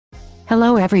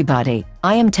Hello everybody,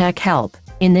 I am TechHelp.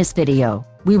 In this video,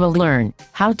 we will learn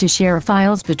how to share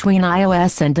files between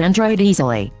iOS and Android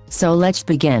easily, so let's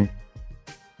begin.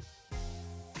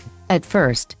 At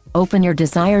first, open your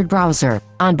desired browser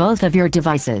on both of your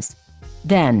devices.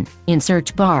 Then, in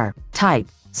search bar, type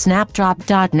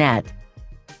snapdrop.net.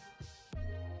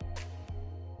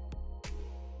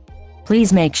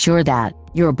 Please make sure that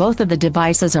both of the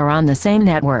devices are on the same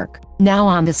network. Now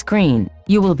on the screen,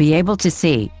 you will be able to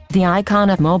see the icon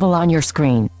of mobile on your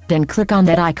screen. Then click on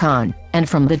that icon, and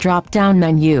from the drop-down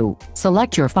menu,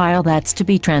 select your file that's to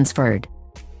be transferred.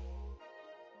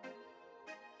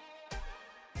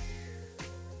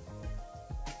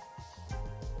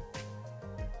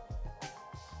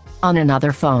 On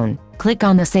another phone, click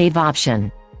on the Save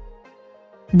option.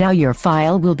 Now your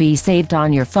file will be saved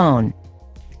on your phone.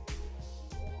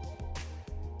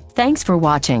 Thanks for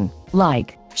watching.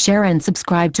 Like, share and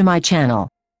subscribe to my channel.